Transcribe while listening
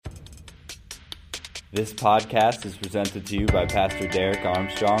This podcast is presented to you by Pastor Derek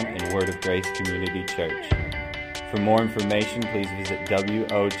Armstrong and Word of Grace Community Church. For more information, please visit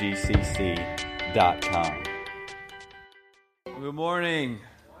wogcc.com. Good morning.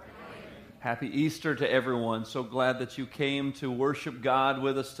 Happy Easter to everyone. So glad that you came to worship God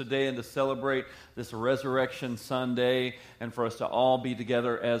with us today and to celebrate this Resurrection Sunday and for us to all be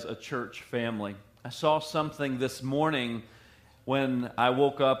together as a church family. I saw something this morning when I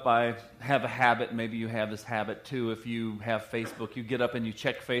woke up. I have a habit, maybe you have this habit too, if you have Facebook, you get up and you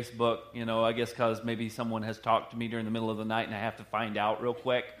check Facebook, I guess because maybe someone has talked to me during the middle of the night and I have to find out real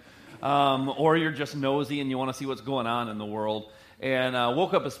quick. Or you're just nosy and you want to see what's going on in the world. And I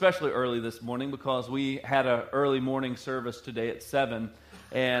woke up especially early this morning because we had an early morning service today at 7.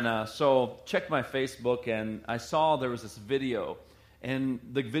 And so checked my Facebook and I saw there was this video. And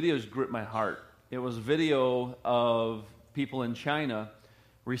the videos gripped my heart. It was a video of people in China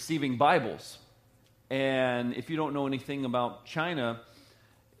receiving Bibles. And if you don't know anything about China,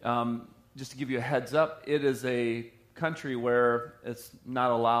 just to give you a heads up, it is a country where it's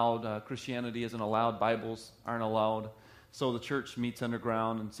not allowed, Christianity isn't allowed, Bibles aren't allowed. So the church meets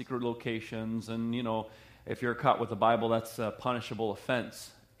underground in secret locations, and if you're caught with a Bible, that's a punishable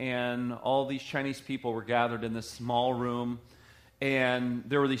offense. And all these Chinese people were gathered in this small room, and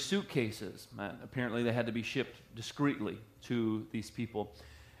there were these suitcases. Apparently they had to be shipped discreetly to these people.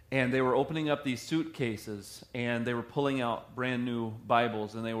 And they were opening up these suitcases, and they were pulling out brand new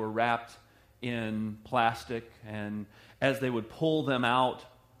Bibles, and they were wrapped in plastic. And as they would pull them out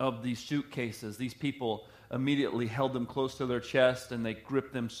of these suitcases, these people immediately held them close to their chest, and they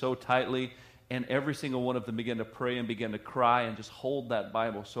gripped them so tightly. And every single one of them began to pray and began to cry and just hold that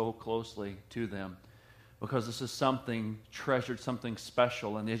Bible so closely to them, because this is something treasured, something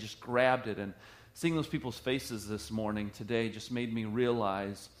special, and they just grabbed it. And seeing those people's faces this morning, today, just made me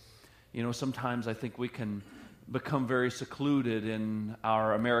realize, sometimes I think we can become very secluded in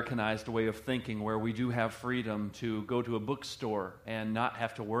our Americanized way of thinking, where we do have freedom to go to a bookstore and not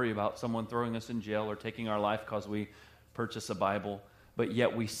have to worry about someone throwing us in jail or taking our life because we purchase a Bible. But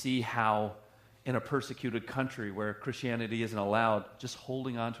yet we see how in a persecuted country where Christianity isn't allowed, just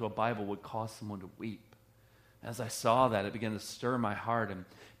holding on to a Bible would cause someone to weep. As I saw that, it began to stir my heart and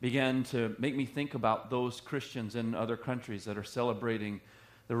began to make me think about those Christians in other countries that are celebrating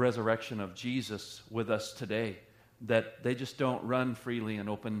the resurrection of Jesus with us today, that they just don't run freely and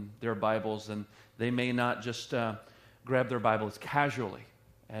open their Bibles, and they may not just grab their Bibles casually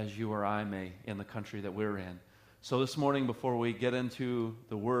as you or I may in the country that we're in. So this morning, before we get into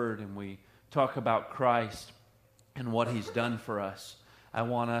the Word and we talk about Christ and what He's done for us, I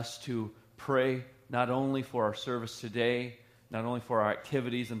want us to pray not only for our service today, not only for our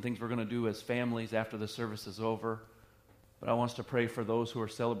activities and things we're going to do as families after the service is over, but I want us to pray for those who are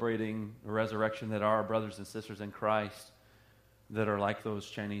celebrating the resurrection, that are our brothers and sisters in Christ, that are like those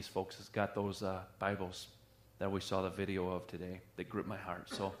Chinese folks that's got those Bibles that we saw the video of today that gripped my heart.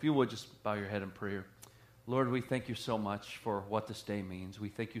 So if you would just bow your head in prayer. Lord, we thank you so much for what this day means. We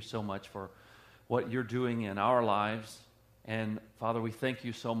thank you so much for what you're doing in our lives. And Father, we thank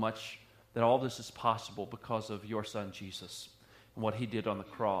you so much that all this is possible because of your Son, Jesus, and what he did on the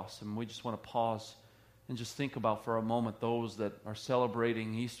cross. And we just want to pause and just think about for a moment those that are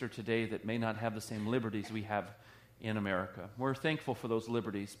celebrating Easter today that may not have the same liberties we have in America. We're thankful for those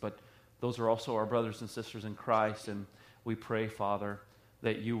liberties, but those are also our brothers and sisters in Christ, and we pray, Father,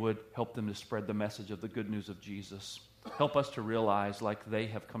 that you would help them to spread the message of the good news of Jesus. Help us to realize, like they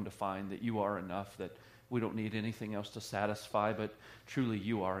have come to find, that you are enough, that we don't need anything else to satisfy, but truly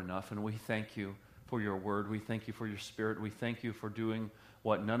you are enough. And we thank you for your word. We thank you for your Spirit. We thank you for doing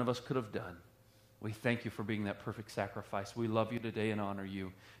what none of us could have done. We thank you for being that perfect sacrifice. We love you today and honor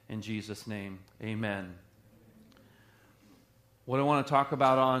you. In Jesus' name, amen. What I want to talk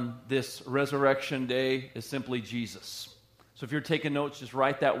about on this Resurrection Day is simply Jesus. So if you're taking notes, just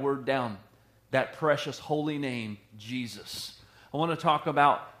write that word down, that precious holy name, Jesus. I want to talk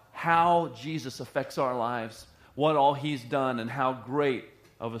about how Jesus affects our lives, what all he's done, and how great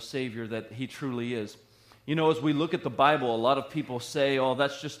of a Savior that he truly is. As we look at the Bible, a lot of people say, oh,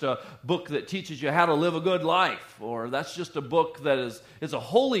 that's just a book that teaches you how to live a good life, or that's just a book that is a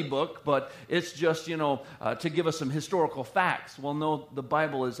holy book, but it's just, to give us some historical facts. Well, no, the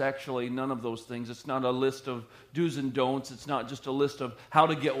Bible is actually none of those things. It's not a list of do's and don'ts. It's not just a list of how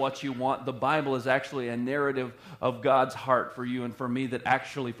to get what you want. The Bible is actually a narrative of God's heart for you and for me that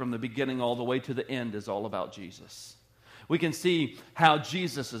actually from the beginning all the way to the end is all about Jesus. We can see how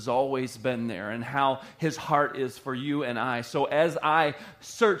Jesus has always been there and how his heart is for you and I. So as I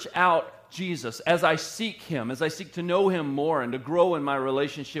search out Jesus, as I seek him, as I seek to know him more and to grow in my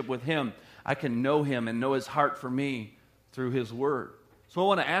relationship with him, I can know him and know his heart for me through his word. So I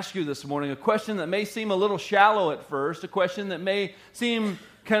want to ask you this morning a question that may seem a little shallow at first, a question that may seem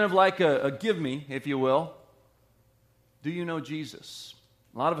kind of like a give me, if you will. Do you know Jesus?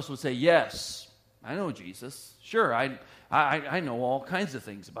 A lot of us would say, yes, I know Jesus. Sure, I know all kinds of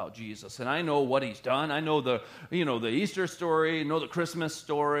things about Jesus, and I know what he's done. I know the Easter story, I know the Christmas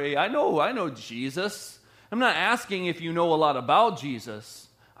story. I know Jesus. I'm not asking if you know a lot about Jesus.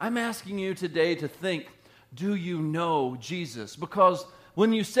 I'm asking you today to think, do you know Jesus? Because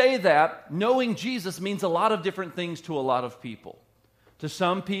when you say that, knowing Jesus means a lot of different things to a lot of people. To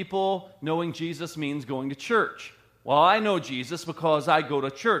some people, knowing Jesus means going to church. Well, I know Jesus because I go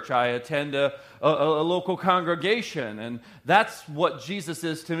to church. I attend a local congregation, and that's what Jesus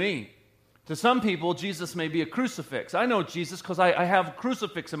is to me. To some people, Jesus may be a crucifix. I know Jesus because I have a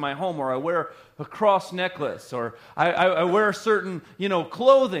crucifix in my home, or I wear a cross necklace, or I wear certain,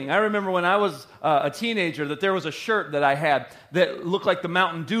 clothing. I remember when I was a teenager that there was a shirt that I had that looked like the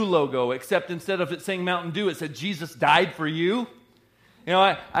Mountain Dew logo, except instead of it saying Mountain Dew, it said, Jesus died for you.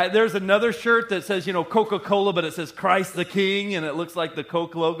 There's another shirt that says, Coca-Cola, but it says Christ the King, and it looks like the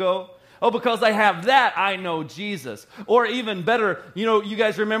Coke logo. Oh, because I have that, I know Jesus. Or even better, you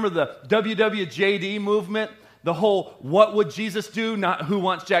guys remember the WWJD movement? The whole, what would Jesus do? Not who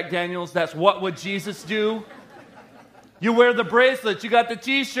wants Jack Daniels, that's what would Jesus do? You wear the bracelets, you got the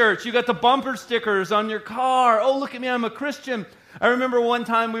t-shirts, you got the bumper stickers on your car. Oh, look at me, I'm a Christian. I remember one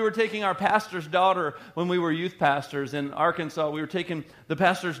time we were taking our pastor's daughter, when we were youth pastors in Arkansas, we were taking the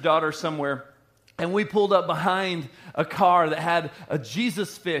pastor's daughter somewhere, and we pulled up behind a car that had a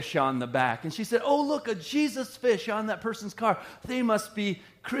Jesus fish on the back. And she said, oh, look, a Jesus fish on that person's car. They must be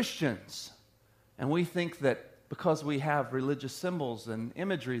Christians. And we think that because we have religious symbols and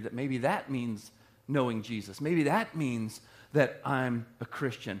imagery that maybe that means knowing Jesus. Maybe that means that I'm a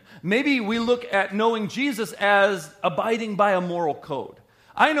Christian. Maybe we look at knowing Jesus as abiding by a moral code.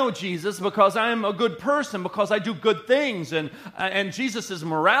 I know Jesus because I'm a good person, because I do good things, and Jesus is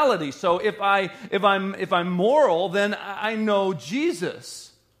morality. So if I'm moral, then I know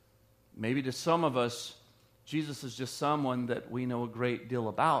Jesus. Maybe to some of us, Jesus is just someone that we know a great deal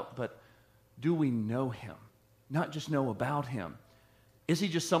about, but do we know him? Not just know about him. Is he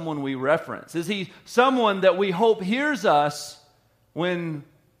just someone we reference? Is he someone that we hope hears us when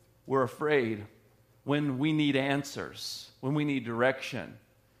we're afraid, when we need answers, when we need direction,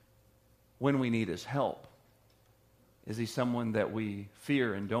 when we need his help? Is he someone that we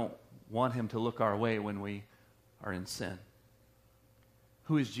fear and don't want him to look our way when we are in sin?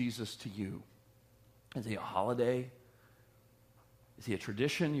 Who is Jesus to you? Is he a holiday? Is he a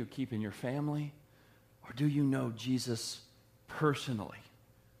tradition you keep in your family? Or do you know Jesus personally?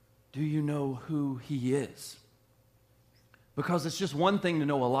 Do you know who he is? Because it's just one thing to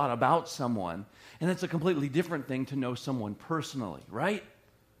know a lot about someone, and it's a completely different thing to know someone personally, right?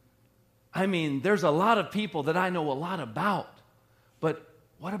 I mean, there's a lot of people that I know a lot about, but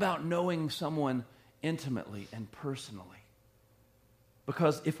what about knowing someone intimately and personally?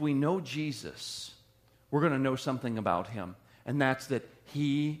 Because if we know Jesus, we're going to know something about him, and that's that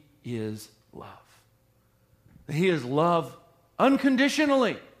he is love. He is love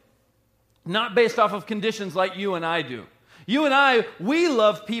unconditionally, not based off of conditions like you and I do. You and I, we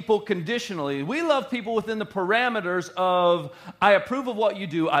love people conditionally. We love people within the parameters of, I approve of what you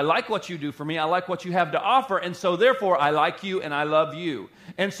do, I like what you do for me, I like what you have to offer, and so therefore I like you and I love you.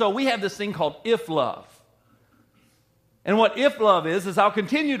 And so we have this thing called if love. And what if love is I'll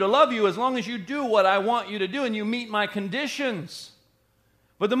continue to love you as long as you do what I want you to do and you meet my conditions.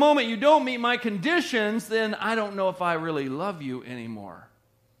 But the moment you don't meet my conditions, then I don't know if I really love you anymore.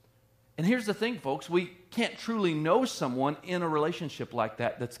 And here's the thing, folks, we can't truly know someone in a relationship like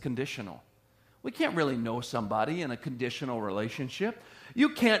that that's conditional. We can't really know somebody in a conditional relationship. You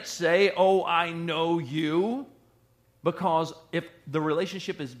can't say, oh, I know you, because if the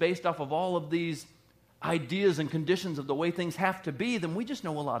relationship is based off of all of these ideas and conditions of the way things have to be, then we just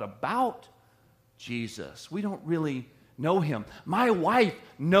know a lot about Jesus. We don't really know him. My wife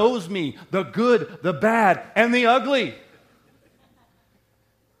knows me, the good, the bad, and the ugly.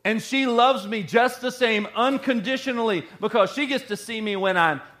 And she loves me just the same, unconditionally, because she gets to see me when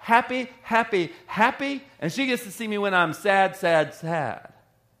I'm happy, happy, happy, and she gets to see me when I'm sad, sad, sad.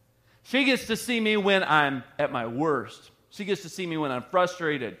 She gets to see me when I'm at my worst. She gets to see me when I'm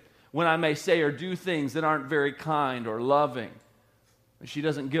frustrated, when I may say or do things that aren't very kind or loving. She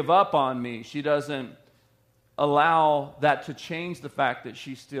doesn't give up on me. She doesn't allow that to change the fact that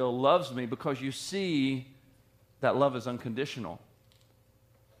she still loves me, because you see that love is unconditional.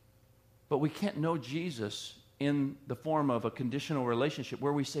 But we can't know Jesus in the form of a conditional relationship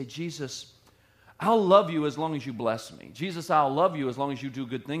where we say, Jesus, I'll love you as long as you bless me. Jesus, I'll love you as long as you do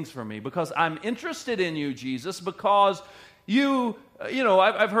good things for me, because I'm interested in you, Jesus, because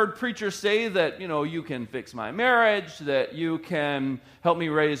I've heard preachers say that, you can fix my marriage, that you can help me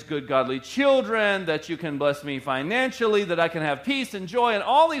raise good, godly children, that you can bless me financially, that I can have peace and joy, and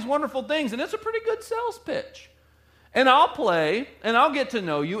all these wonderful things. And it's a pretty good sales pitch. And I'll play, and I'll get to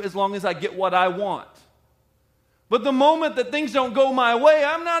know you as long as I get what I want. But the moment that things don't go my way,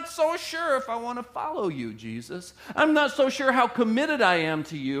 I'm not so sure if I want to follow you, Jesus. I'm not so sure how committed I am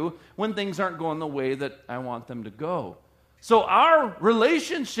to you when things aren't going the way that I want them to go. So our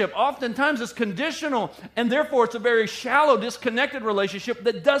relationship oftentimes is conditional, and therefore it's a very shallow, disconnected relationship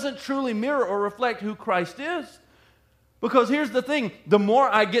that doesn't truly mirror or reflect who Christ is. Because here's the thing, the more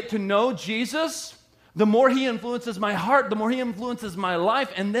I get to know Jesus, the more he influences my heart, the more he influences my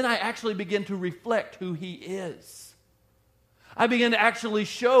life, and then I actually begin to reflect who he is. I begin to actually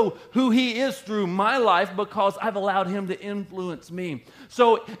show who he is through my life because I've allowed him to influence me.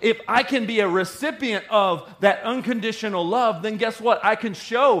 So if I can be a recipient of that unconditional love, then guess what? I can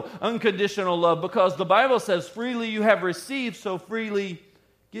show unconditional love, because the Bible says, freely you have received, so freely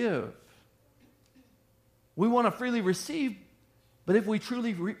give. We want to freely receive, but if we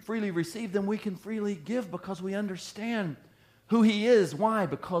truly freely receive, then we can freely give because we understand who he is. Why?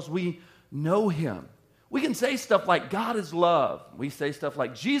 Because we know him. We can say stuff like, God is love. We say stuff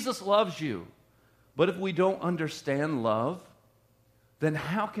like, Jesus loves you. But if we don't understand love, then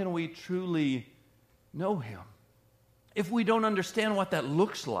how can we truly know him? If we don't understand what that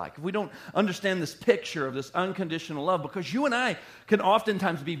looks like, if we don't understand this picture of this unconditional love, because you and I can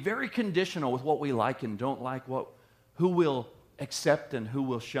oftentimes be very conditional with what we like and don't like, who will accept and who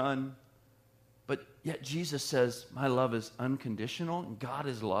will shun. But yet Jesus says, my love is unconditional and God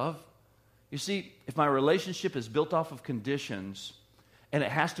is love. You see, if my relationship is built off of conditions and it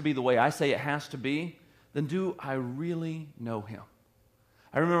has to be the way I say it has to be, then do I really know him?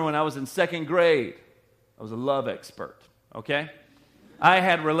 I remember when I was in second grade, I was a love expert, okay? I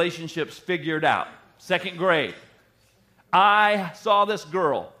had relationships figured out. Second grade. I saw this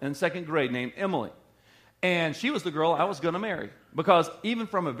girl in second grade named Emily, and she was the girl I was going to marry, because even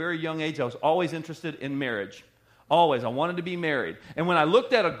from a very young age, I was always interested in marriage. Always. I wanted to be married. And when I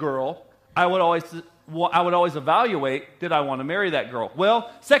looked at a girl, I would always evaluate, did I want to marry that girl?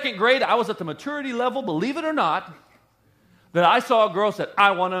 Well, second grade, I was at the maturity level, believe it or not, that I saw a girl said,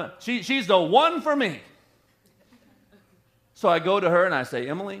 she's the one for me. So I go to her and I say,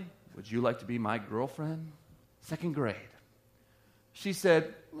 Emily, would you like to be my girlfriend? Second grade. She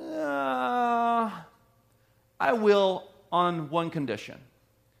said, I will on one condition.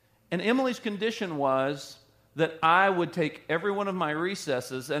 And Emily's condition was that I would take every one of my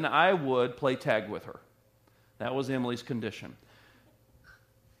recesses and I would play tag with her. That was Emily's condition.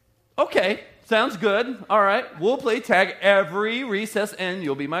 Okay, sounds good. All right, we'll play tag every recess and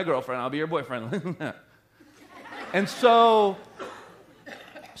you'll be my girlfriend. I'll be your boyfriend. And so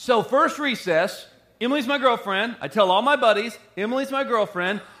first recess, Emily's my girlfriend. I tell all my buddies, Emily's my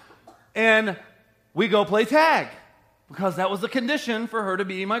girlfriend. And we go play tag because that was the condition for her to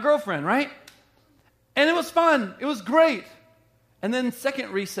be my girlfriend, right? And it was fun. It was great. And then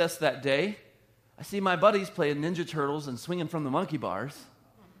second recess that day, I see my buddies playing Ninja Turtles and swinging from the monkey bars.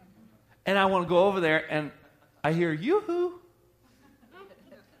 And I want to go over there and I hear, yoo-hoo.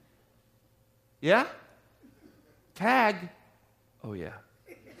 Yeah? Tag. Oh, yeah.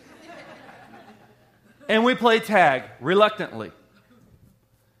 And we play tag reluctantly.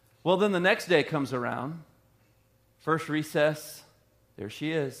 Well, then the next day comes around. First recess, there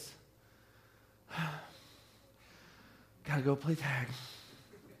she is. Gotta go play tag.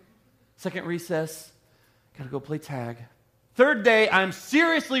 Second recess, gotta go play tag. Third day, I'm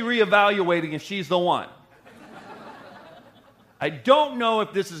seriously reevaluating if she's the one. I don't know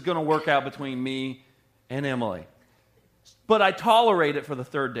if this is going to work out between me and Emily. But I tolerate it for the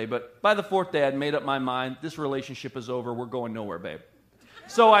third day. But by the fourth day, I'd made up my mind. This relationship is over. We're going nowhere, babe.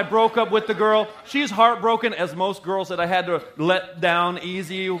 So I broke up with the girl. She's heartbroken, as most girls that I had to let down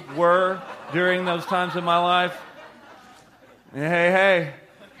easy were during those times in my life. Hey.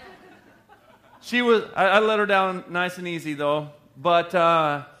 I let her down nice and easy, though. But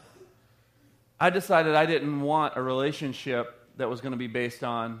I decided I didn't want a relationship that was going to be based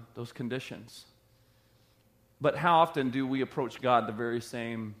on those conditions. But how often do we approach God the very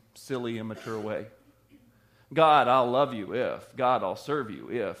same silly, immature way? God, I'll love you if. God, I'll serve you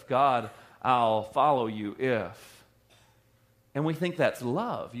if. God, I'll follow you if. And we think that's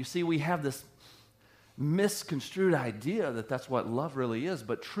love. You see, we have this misconstrued idea that that's what love really is.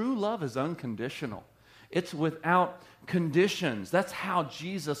 But true love is unconditional. It's without conditions. That's how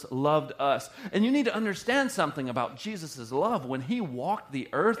Jesus loved us. And you need to understand something about Jesus' love. When he walked the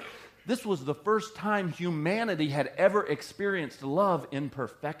earth, this was the first time humanity had ever experienced love in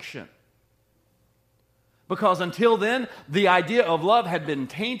perfection. Because until then, the idea of love had been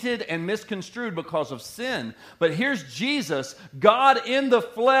tainted and misconstrued because of sin. But here's Jesus, God in the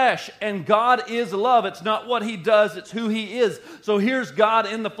flesh, and God is love. It's not what he does, it's who he is. So here's God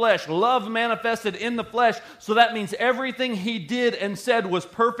in the flesh, love manifested in the flesh. So that means everything he did and said was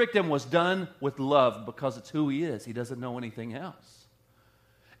perfect and was done with love because it's who he is. He doesn't know anything else.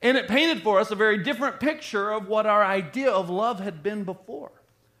 And it painted for us a very different picture of what our idea of love had been before.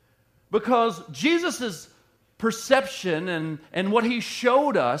 Because Jesus' perception and what he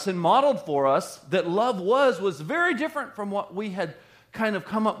showed us and modeled for us that love was very different from what we had kind of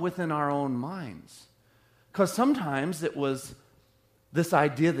come up with in our own minds. Because sometimes it was this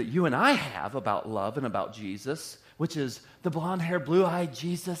idea that you and I have about love and about Jesus, which is the blonde-haired, blue-eyed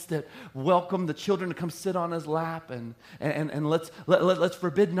Jesus that welcomed the children to come sit on his lap and let's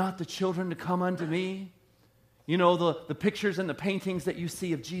forbid not the children to come unto me. You know, the pictures and the paintings that you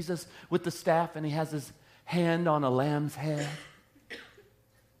see of Jesus with the staff, and he has his hand on a lamb's head.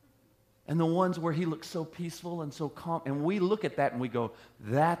 And the ones where he looks so peaceful and so calm. And we look at that and we go,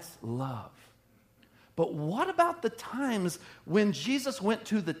 that's love. But what about the times when Jesus went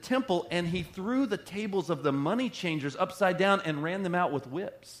to the temple and he threw the tables of the money changers upside down and ran them out with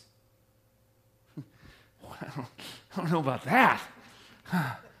whips? I don't know about that.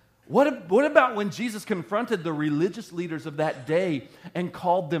 What about when Jesus confronted the religious leaders of that day and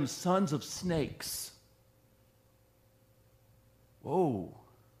called them sons of snakes? Whoa.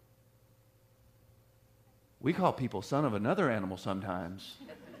 We call people son of another animal sometimes.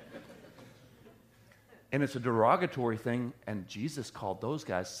 And it's a derogatory thing, and Jesus called those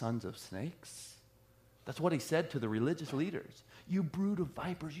guys sons of snakes. That's what he said to the religious leaders. You brood of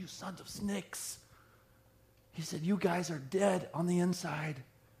vipers, you sons of snakes. He said, you guys are dead on the inside.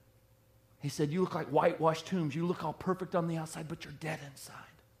 He said, you look like whitewashed tombs. You look all perfect on the outside, but you're dead inside.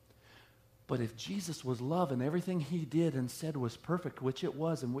 But if Jesus was love and everything he did and said was perfect, which it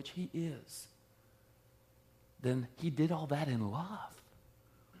was and which he is, then he did all that in love.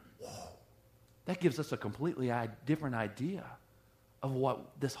 Whoa. That gives us a completely different idea of what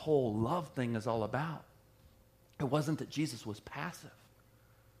this whole love thing is all about. It wasn't that Jesus was passive.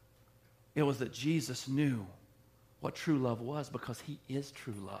 It was that Jesus knew what true love was because he is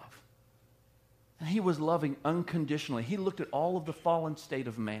true love. And he was loving unconditionally. He looked at all of the fallen state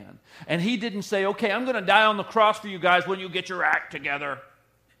of man. And he didn't say, okay, I'm going to die on the cross for you guys when you get your act together.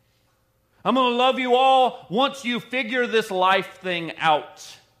 I'm going to love you all once you figure this life thing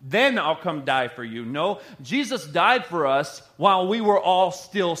out. Then I'll come die for you. No, Jesus died for us while we were all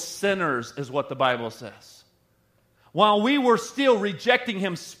still sinners, is what the Bible says. While we were still rejecting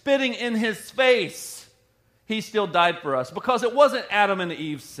him, spitting in his face, he still died for us. Because it wasn't Adam and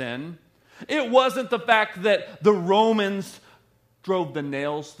Eve's sin. It wasn't the fact that the Romans drove the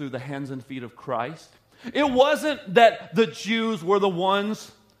nails through the hands and feet of Christ. It wasn't that the Jews were the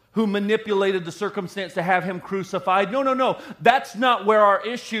ones who manipulated the circumstance to have him crucified. No. That's not where our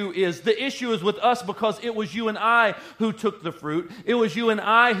issue is. The issue is with us because it was you and I who took the fruit. It was you and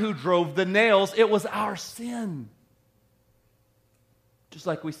I who drove the nails. It was our sin. Just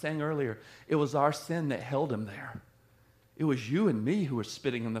like we sang earlier, it was our sin that held him there. It was you and me who were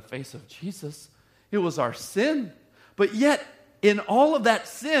spitting in the face of Jesus. It was our sin. But yet, in all of that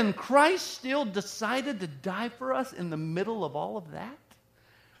sin, Christ still decided to die for us in the middle of all of that.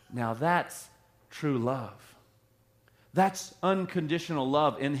 Now that's true love. That's unconditional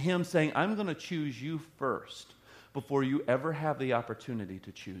love in him saying, I'm going to choose you first before you ever have the opportunity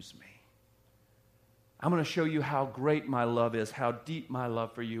to choose me. I'm going to show you how great my love is, how deep my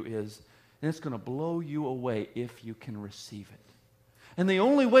love for you is. And it's going to blow you away if you can receive it. And the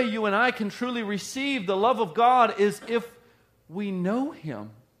only way you and I can truly receive the love of God is if we know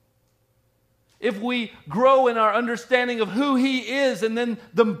him. If we grow in our understanding of who he is, and then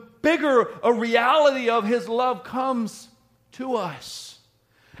the bigger a reality of his love comes to us.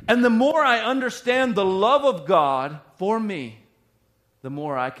 And the more I understand the love of God for me, the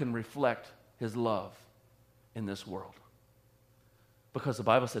more I can reflect his love in this world. Because the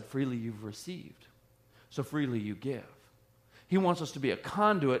Bible said, freely you've received, so freely you give. He wants us to be a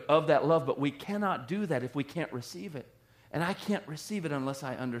conduit of that love, but we cannot do that if we can't receive it. And I can't receive it unless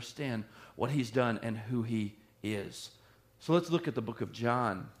I understand what he's done and who he is. So let's look at the book of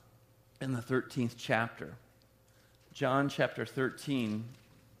John in the 13th chapter. John chapter 13,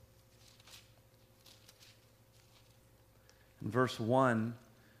 in verse 1.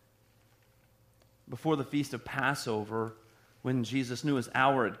 before the feast of Passover, when Jesus knew his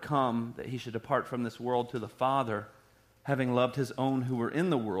hour had come that he should depart from this world to the Father, having loved his own who were in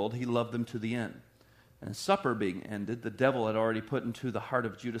the world, he loved them to the end. And supper being ended, the devil had already put into the heart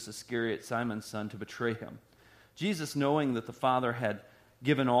of Judas Iscariot, Simon's son, to betray him. Jesus, knowing that the Father had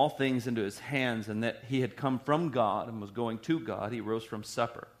given all things into his hands and that he had come from God and was going to God, he rose from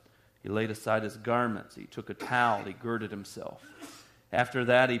supper. He laid aside his garments. He took a towel. He girded himself. After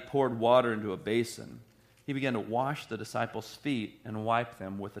that, he poured water into a basin. He began to wash the disciples' feet and wipe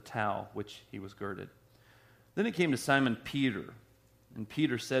them with a towel which he was girded. Then it came to Simon Peter, and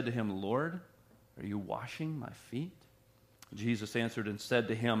Peter said to him, Lord, are you washing my feet? Jesus answered and said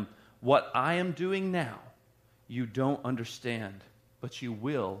to him, what I am doing now, you don't understand, but you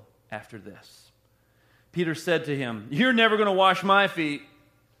will after this. Peter said to him, you're never going to wash my feet.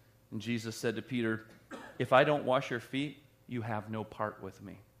 And Jesus said to Peter, if I don't wash your feet, you have no part with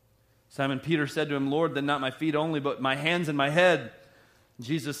me. Simon Peter said to him, Lord, then not my feet only, but my hands and my head.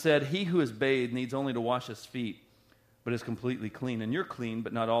 Jesus said, he who is bathed needs only to wash his feet, but is completely clean. And you're clean,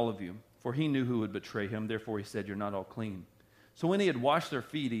 but not all of you. For he knew who would betray him. Therefore he said, you're not all clean. So when he had washed their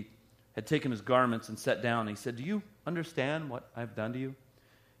feet, he had taken his garments and sat down. He said, do you understand what I've done to you?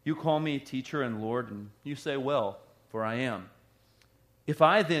 You call me teacher and Lord, and you say, well, for I am. If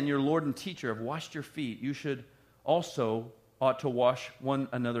I then, your Lord and teacher, have washed your feet, you should also ought to wash one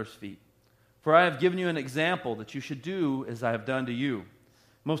another's feet. For I have given you an example that you should do as I have done to you.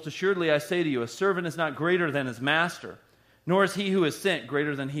 Most assuredly I say to you, a servant is not greater than his master, nor is he who is sent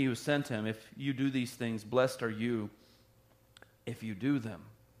greater than he who sent him. If you do these things, blessed are you if you do them.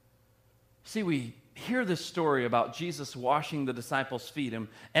 See, we hear this story about Jesus washing the disciples' feet,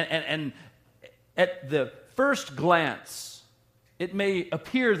 and at the first glance, it may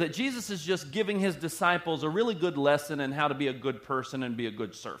appear that Jesus is just giving his disciples a really good lesson in how to be a good person and be a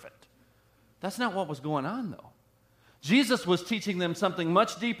good servant. That's not what was going on, though. Jesus was teaching them something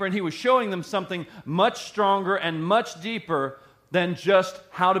much deeper, and he was showing them something much stronger and much deeper than just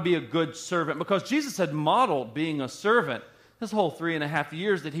how to be a good servant. Because Jesus had modeled being a servant his whole 3.5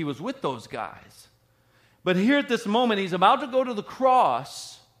 years that he was with those guys. But here at this moment, he's about to go to the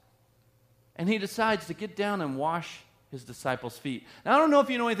cross, and he decides to get down and wash his disciples' feet. Now, I don't know if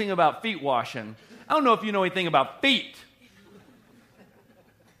you know anything about feet washing. I don't know if you know anything about feet.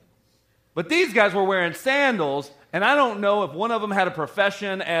 But these guys were wearing sandals, and I don't know if one of them had a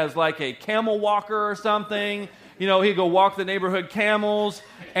profession as like a camel walker or something. You know, he'd go walk the neighborhood camels,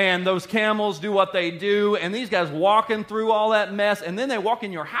 and those camels do what they do, and these guys walking through all that mess, and then they walk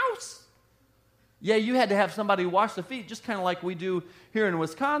in your house. Yeah, you had to have somebody wash the feet, just kind of like we do here in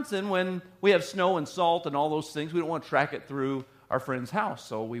Wisconsin when we have snow and salt and all those things. We don't want to track it through our friend's house,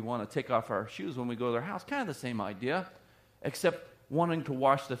 so we want to take off our shoes when we go to their house. Kind of the same idea, except wanting to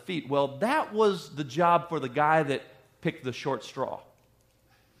wash the feet. Well, that was the job for the guy that picked the short straw.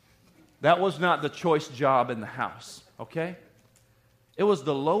 That was not the choice job in the house, okay? It was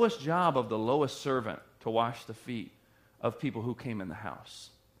the lowest job of the lowest servant to wash the feet of people who came in the house.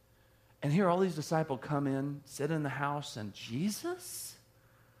 And here all these disciples come in, sit in the house, and Jesus?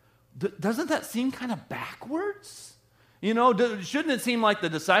 Doesn't that seem kind of backwards? You know, shouldn't it seem like the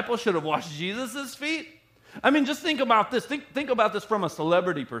disciples should have washed Jesus' feet? I mean, just think about this. Think about this from a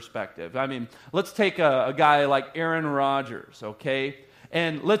celebrity perspective. I mean, let's take a guy like Aaron Rodgers, okay?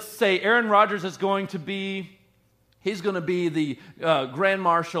 And let's say Aaron Rodgers is going to be, he's going to be the Grand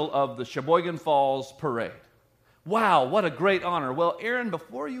Marshal of the Sheboygan Falls Parade. Wow, what a great honor. Well, Aaron,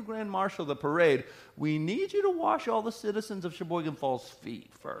 before you Grand Marshal the parade, we need you to wash all the citizens of Sheboygan Falls'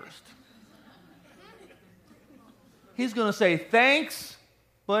 feet first. He's going to say, thanks,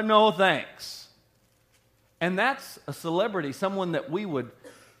 but no thanks. And that's a celebrity, someone that we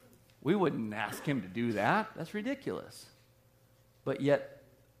wouldn't ask him to do that. That's ridiculous. But yet,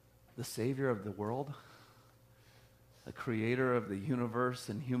 the Savior of the world, the creator of the universe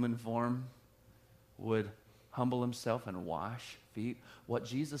in human form, would humble himself and wash feet. What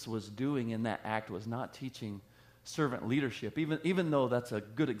Jesus was doing in that act was not teaching servant leadership, even though that's a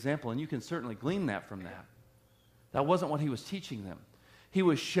good example, and you can certainly glean that from that. That wasn't what he was teaching them. He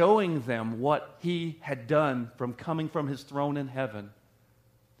was showing them what he had done from coming from his throne in heaven,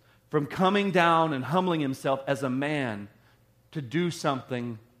 from coming down and humbling himself as a man to do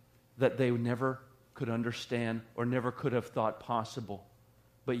something that they never could understand or never could have thought possible.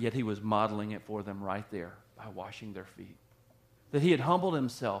 But yet he was modeling it for them right there by washing their feet. That he had humbled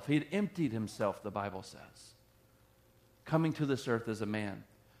himself. He had emptied himself, the Bible says. Coming to this earth as a man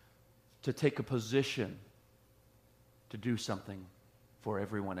to take a position to do something for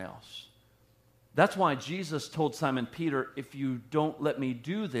everyone else. That's why Jesus told Simon Peter, if you don't let me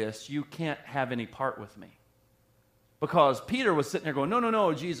do this, you can't have any part with me. Because Peter was sitting there going,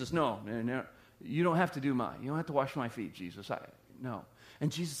 no, Jesus, no. You don't have to do mine. You don't have to wash my feet, Jesus. No.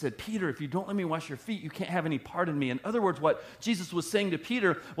 And Jesus said, Peter, if you don't let me wash your feet, you can't have any part in me. In other words, what Jesus was saying to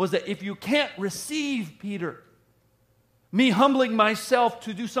Peter was that if you can't receive, Peter, me humbling myself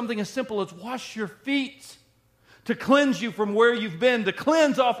to do something as simple as wash your feet, to cleanse you from where you've been, to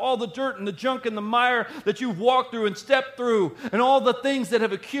cleanse off all the dirt and the junk and the mire that you've walked through and stepped through, and all the things that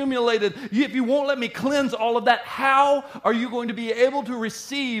have accumulated. If you won't let me cleanse all of that, how are you going to be able to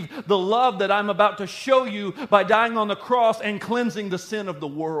receive the love that I'm about to show you by dying on the cross and cleansing the sin of the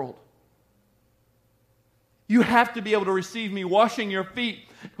world? You have to be able to receive me washing your feet,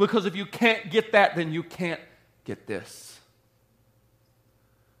 because if you can't get that, then you can't get this.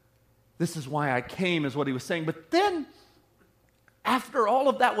 This is why I came, is what he was saying. But then, after all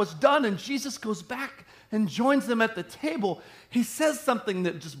of that was done, and Jesus goes back and joins them at the table, he says something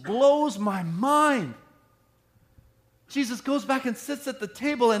that just blows my mind. Jesus goes back and sits at the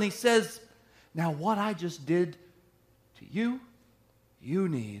table, and he says, now what I just did to you, you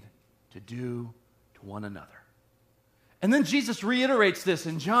need to do to one another. And then Jesus reiterates this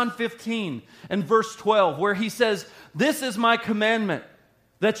in John 15 and verse 12, where he says, this is my commandment,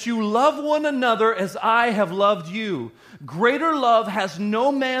 that you love one another as I have loved you. Greater love has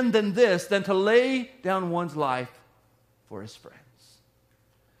no man than this, than to lay down one's life for his friends.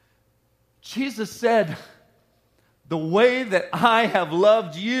 Jesus said, the way that I have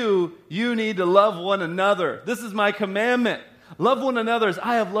loved you, you need to love one another. This is my commandment. Love one another as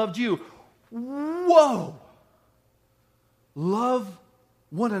I have loved you. Whoa! Love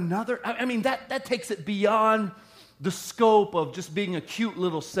one another? I mean, that takes it beyond the scope of just being a cute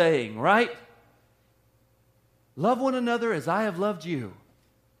little saying, right? Love one another as I have loved you.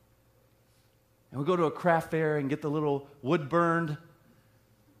 And we go to a craft fair and get the little wood-burned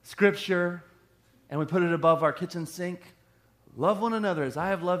scripture, and we put it above our kitchen sink. Love one another as I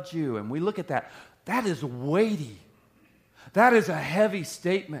have loved you. And we look at that. That is weighty. That is a heavy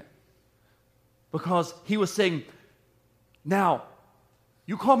statement. Because he was saying, now,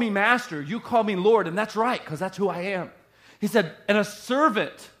 you call me master, you call me Lord, and that's right, because that's who I am. He said, and a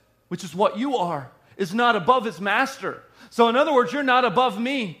servant, which is what you are, is not above his master. So in other words, you're not above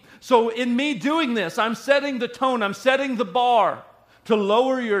me. So in me doing this, I'm setting the tone, I'm setting the bar to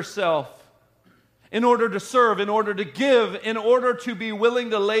lower yourself in order to serve, in order to give, in order to be willing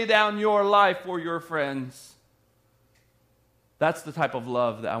to lay down your life for your friends. That's the type of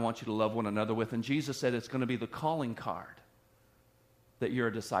love that I want you to love one another with. And Jesus said it's going to be the calling card that you're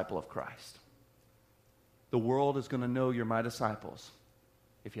a disciple of Christ. The world is going to know you're my disciples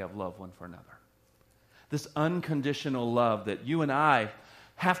if you have love one for another. This unconditional love that you and I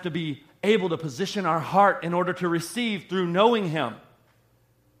have to be able to position our heart in order to receive through knowing him.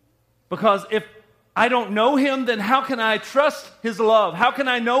 Because if I don't know him, then how can I trust his love? How can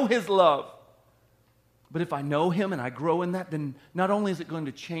I know his love? But if I know him and I grow in that, then not only is it going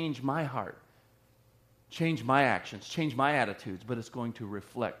to change my heart, change my actions, change my attitudes, but it's going to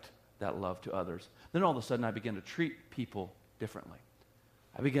reflect that love to others. Then all of a sudden I begin to treat people differently.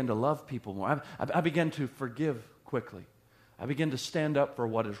 I begin to love people more. I begin to forgive quickly. I begin to stand up for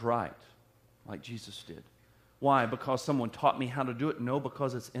what is right, like Jesus did. Why? Because someone taught me how to do it? No,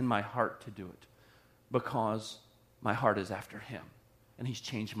 because it's in my heart to do it. Because my heart is after him, and he's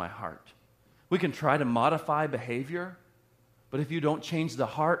changed my heart. We can try to modify behavior, but if you don't change the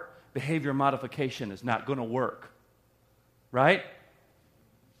heart, behavior modification is not going to work. Right?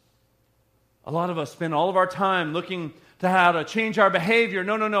 A lot of us spend all of our time looking to how to change our behavior.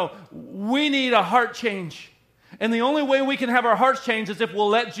 No. We need a heart change. And the only way we can have our hearts change is if we'll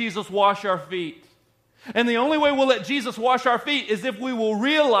let Jesus wash our feet. And the only way we'll let Jesus wash our feet is if we will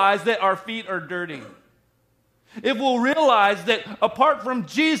realize that our feet are dirty. If we'll realize that apart from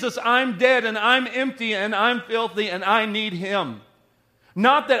Jesus, I'm dead and I'm empty and I'm filthy and I need him.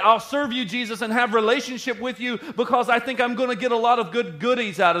 Not that I'll serve you, Jesus, and have relationship with you because I think I'm going to get a lot of good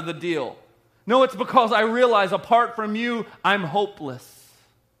goodies out of the deal. No, it's because I realize apart from you, I'm hopeless.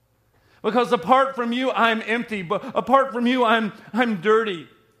 Because apart from you, I'm empty. But apart from you, I'm dirty.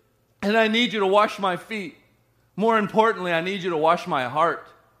 And I need you to wash my feet. More importantly, I need you to wash my heart.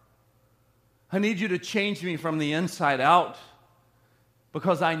 I need you to change me from the inside out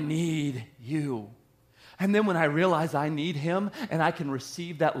because I need you. And then when I realize I need him and I can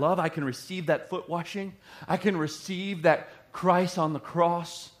receive that love, I can receive that foot washing, I can receive that Christ on the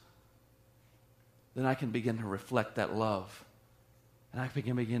cross, then I can begin to reflect that love. And I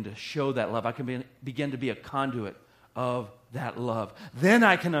can begin to show that love. I can begin to be a conduit of that love. Then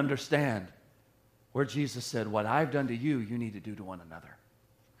I can understand where Jesus said, what I've done to you, you need to do to one another.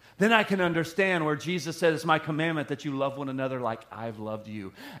 Then I can understand where Jesus said, it's my commandment that you love one another like I've loved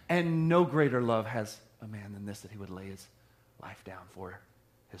you. And no greater love has a man than this, that he would lay his life down for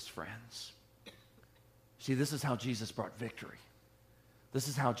his friends. See, this is how Jesus brought victory. This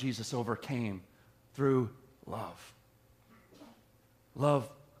is how Jesus overcame through love. Love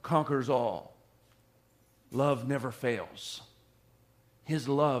conquers all. Love never fails. His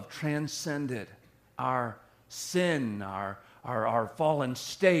love transcended our sin, our fallen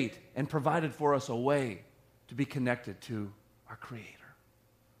state, and provided for us a way to be connected to our Creator.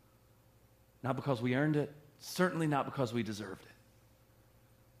 Not because we earned it, certainly not because we deserved it,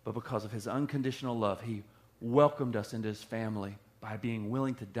 but because of His unconditional love. He welcomed us into His family by being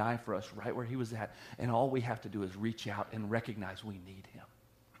willing to die for us right where He was at. And all we have to do is reach out and recognize we need Him.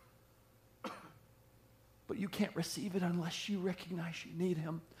 But you can't receive it unless you recognize you need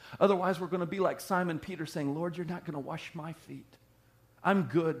Him. Otherwise, we're going to be like Simon Peter saying, Lord, you're not going to wash my feet. I'm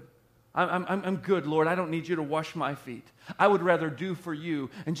good. I'm good, Lord. I don't need you to wash my feet. I would rather do for you.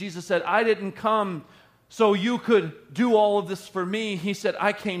 And Jesus said, I didn't come so you could do all of this for me. He said,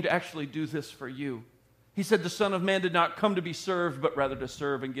 I came to actually do this for you. He said, the Son of Man did not come to be served, but rather to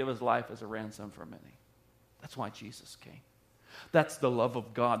serve and give His life as a ransom for many. That's why Jesus came. That's the love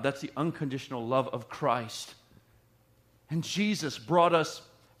of God. That's the unconditional love of Christ. And Jesus brought us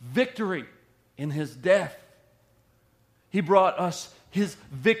victory in His death. He brought us His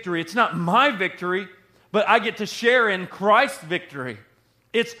victory. It's not my victory, but I get to share in Christ's victory.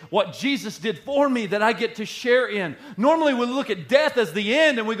 It's what Jesus did for me that I get to share in. Normally we look at death as the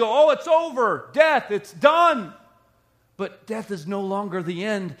end and we go, oh, it's over. Death, it's done. But death is no longer the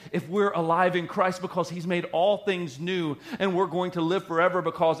end if we're alive in Christ, because He's made all things new, and we're going to live forever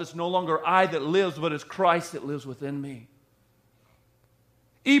because it's no longer I that lives, but it's Christ that lives within me.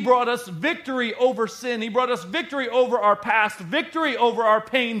 He brought us victory over sin. He brought us victory over our past, victory over our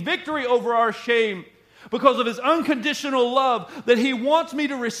pain, victory over our shame, because of His unconditional love that He wants me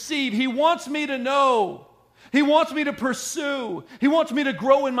to receive. He wants me to know. He wants me to pursue. He wants me to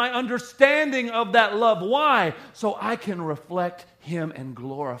grow in my understanding of that love. Why? So I can reflect Him and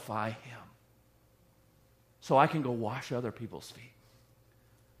glorify Him. So I can go wash other people's feet.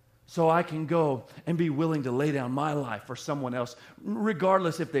 So I can go and be willing to lay down my life for someone else,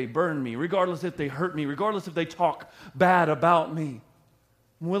 regardless if they burn me, regardless if they hurt me, regardless if they talk bad about me.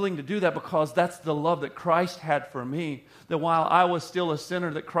 I'm willing to do that because that's the love that Christ had for me, that while I was still a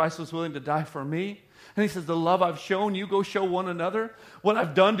sinner, that Christ was willing to die for me. And He says, the love I've shown you, go show one another. What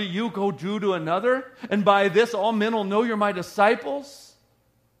I've done to you, go do to another. And by this, all men will know you're my disciples.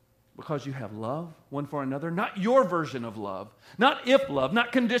 Because you have love one for another. Not your version of love. Not if love.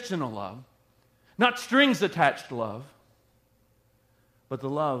 Not conditional love. Not strings attached love. But the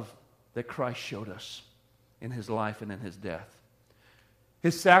love that Christ showed us in His life and in His death.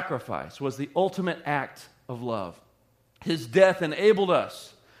 His sacrifice was the ultimate act of love. His death enabled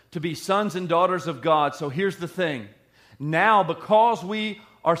us to be sons and daughters of God. So here's the thing. Now, because we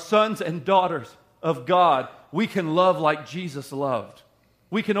are sons and daughters of God, we can love like Jesus loved.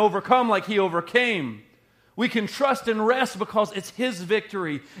 We can overcome like He overcame. We can trust and rest because it's His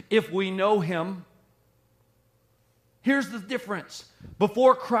victory if we know Him. Here's the difference.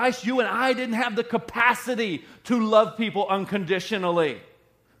 Before Christ, you and I didn't have the capacity to love people unconditionally.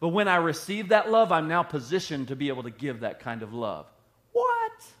 But when I receive that love, I'm now positioned to be able to give that kind of love.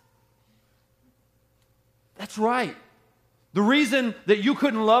 What? That's right. The reason that you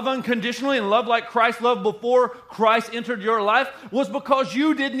couldn't love unconditionally and love like Christ loved before Christ entered your life was because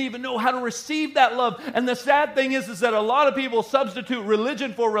you didn't even know how to receive that love. And the sad thing is that a lot of people substitute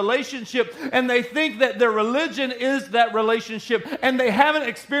religion for relationship, and they think that their religion is that relationship, and they haven't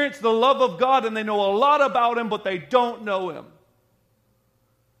experienced the love of God, and they know a lot about Him, but they don't know Him.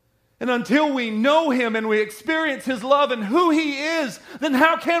 And until we know Him and we experience His love and who He is, then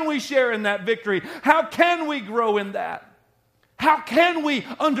how can we share in that victory? How can we grow in that? How can we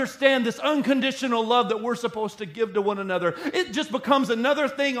understand this unconditional love that we're supposed to give to one another? It just becomes another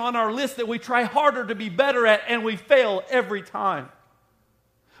thing on our list that we try harder to be better at, and we fail every time.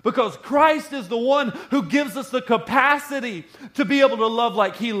 Because Christ is the one who gives us the capacity to be able to love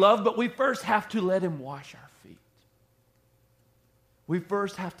like He loved, but we first have to let Him wash our feet. We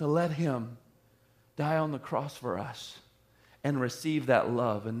first have to let Him die on the cross for us and receive that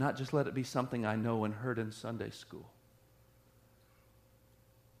love, and not just let it be something I know and heard in Sunday school,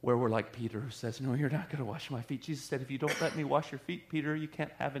 where we're like Peter, who says, no, you're not going to wash my feet. Jesus said, if you don't let me wash your feet, Peter, you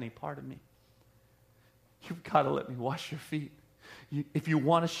can't have any part of me. You've got to let me wash your feet. If you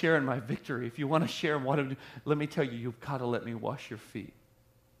want to share in my victory, if you want to share in what I'm doing, let me tell you, you've got to let me wash your feet.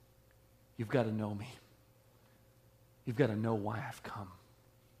 you've got to know me. You've got to know why I've come.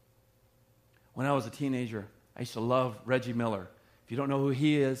 When I was a teenager, I used to love Reggie Miller. If you don't know who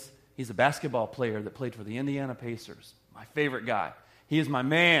he is, he's a basketball player that played for the Indiana Pacers. My favorite guy. He is my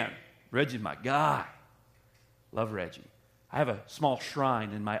man. Reggie's my guy. Love Reggie. I have a small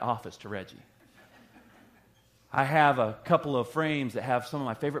shrine in my office to Reggie. I have a couple of frames that have some of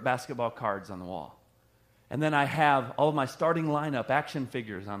my favorite basketball cards on the wall. And then I have all of my starting lineup action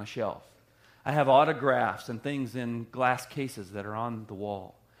figures on a shelf. I have autographs and things in glass cases that are on the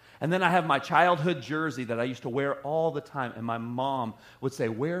wall. And then I have my childhood jersey that I used to wear all the time. And my mom would say,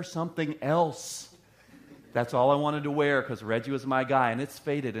 wear something else. That's all I wanted to wear because Reggie was my guy. And it's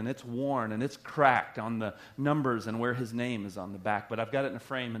faded and it's worn and it's cracked on the numbers and where his name is on the back. But I've got it in a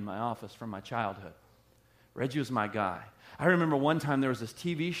frame in my office from my childhood. Reggie was my guy. I remember one time there was this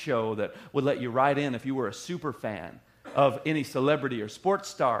TV show that would let you write in if you were a super fan of any celebrity or sports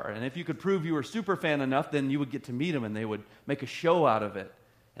star. And if you could prove you were a super fan enough, then you would get to meet him and they would make a show out of it.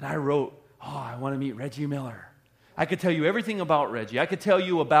 And I wrote, I want to meet Reggie Miller. I could tell you everything about Reggie. I could tell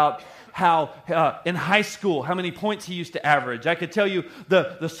you about how in high school, how many points he used to average. I could tell you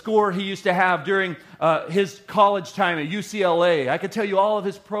the score he used to have during his college time at UCLA. I could tell you all of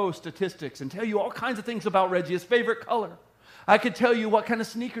his pro statistics and tell you all kinds of things about Reggie, his favorite color. I could tell you what kind of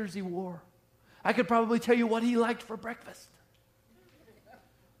sneakers he wore. I could probably tell you what he liked for breakfast.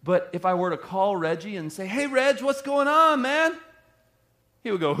 But if I were to call Reggie and say, hey, Reg, what's going on, man? He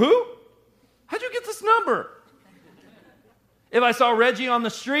would go, who? How'd you get this number? If I saw Reggie on the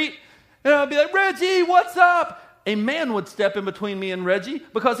street, I'd be like, Reggie, what's up? A man would step in between me and Reggie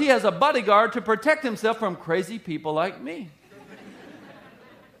because he has a bodyguard to protect himself from crazy people like me.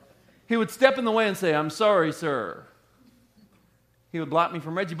 He would step in the way and say, I'm sorry, sir. He would block me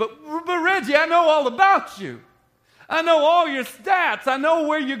from Reggie. But Reggie, I know all about you. I know all your stats. I know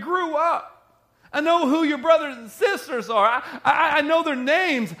where you grew up. I know who your brothers and sisters are. I know their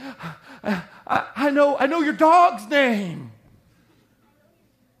names. I know your dog's name.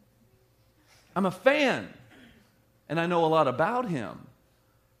 I'm a fan, and I know a lot about him,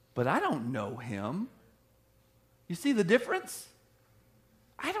 but I don't know him. You see the difference?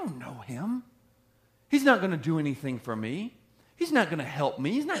 I don't know him. He's not going to do anything for me. He's not going to help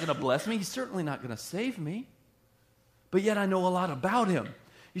me. He's not going to bless me. He's certainly not going to save me. But yet I know a lot about him.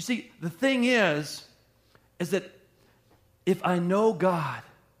 You see, the thing is that if I know God,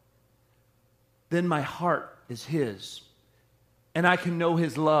 then my heart is his. And I can know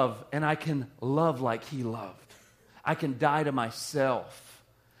his love, and I can love like he loved. I can die to myself.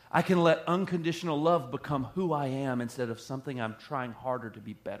 I can let unconditional love become who I am instead of something I'm trying harder to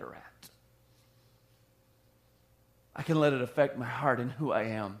be better at. I can let it affect my heart and who I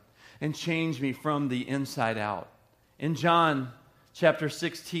am and change me from the inside out. In John chapter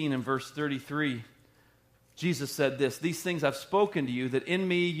 16 and verse 33, Jesus said this, these things I've spoken to you, that in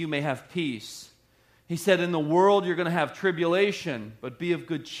me you may have peace. He said, in the world you're going to have tribulation, but be of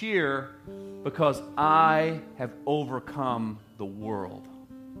good cheer because I have overcome the world.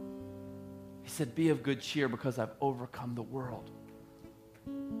 He said, be of good cheer because I've overcome the world.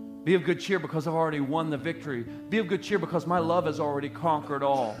 Be of good cheer because I've already won the victory. Be of good cheer because my love has already conquered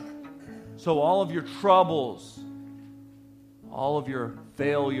all. So all of your troubles, all of your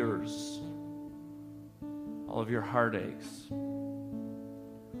failures, all of your heartaches,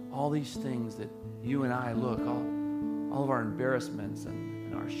 all these things that you and I look, all of our embarrassments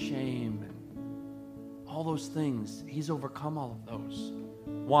and our shame, and all those things, he's overcome all of those.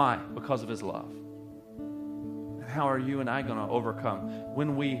 Why? Because of his love. And how are you and I going to overcome?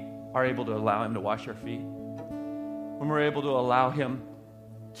 When we are able to allow him to wash our feet. When we're able to allow him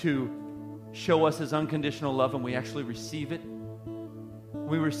to show us his unconditional love and we actually receive it.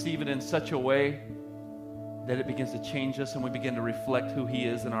 We receive it in such a way that it begins to change us and we begin to reflect who he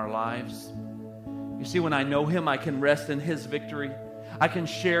is in our lives. You see, when I know him, I can rest in his victory. I can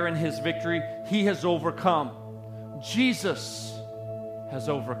share in his victory. He has overcome. Jesus has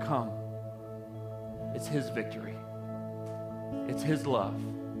overcome. It's his victory. It's his love.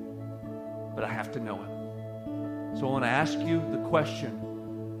 But I have to know him. So I want to ask you the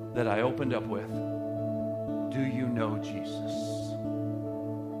question that I opened up with. Do you know Jesus?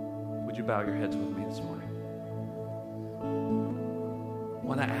 Would you bow your heads with me this morning? I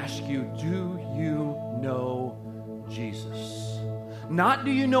want to ask you, do you know Jesus? Not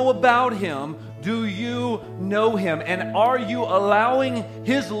do you know about him, do you know him? And are you allowing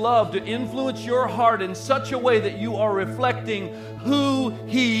his love to influence your heart in such a way that you are reflecting who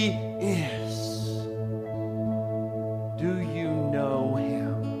he is? Do you know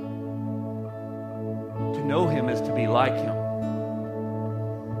him? To know him is to be like him.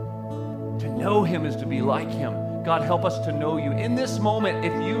 know him is to be like him. God, help us to know you. In this moment,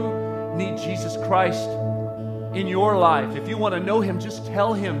 if you need Jesus Christ in your life, if you want to know him, just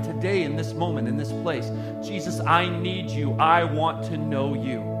tell him today in this moment, in this place, Jesus, I need you. I want to know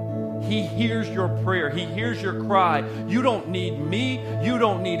you. He hears your prayer. He hears your cry. You don't need me. You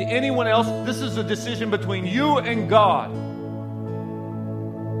don't need anyone else. This is a decision between you and God.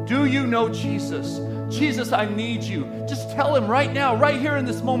 Do you know Jesus? Jesus, I need you. Just tell him right now, right here in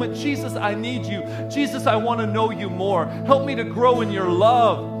this moment, Jesus, I need you. Jesus, I want to know you more. Help me to grow in your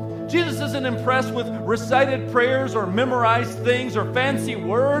love. Jesus isn't impressed with recited prayers or memorized things or fancy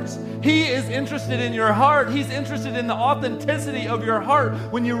words. He is interested in your heart. He's interested in the authenticity of your heart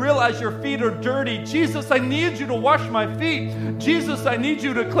when you realize your feet are dirty. Jesus, I need you to wash my feet. Jesus, I need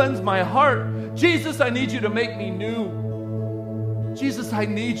you to cleanse my heart. Jesus, I need you to make me new. Jesus, I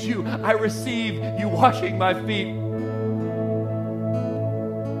need you. I receive you washing my feet.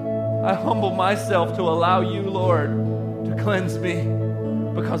 I humble myself to allow you, Lord, to cleanse me.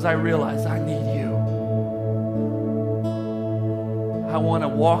 Because I realize I need you. I want to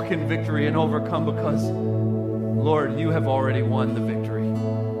walk in victory and overcome because, Lord, you have already won the victory.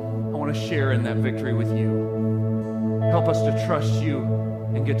 I want to share in that victory with you. Help us to trust you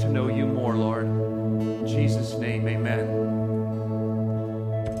and get to know you more, Lord. In Jesus' name, amen.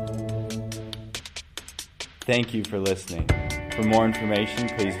 Thank you for listening. For more information,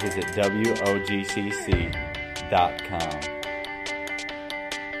 please visit WOGCC.com.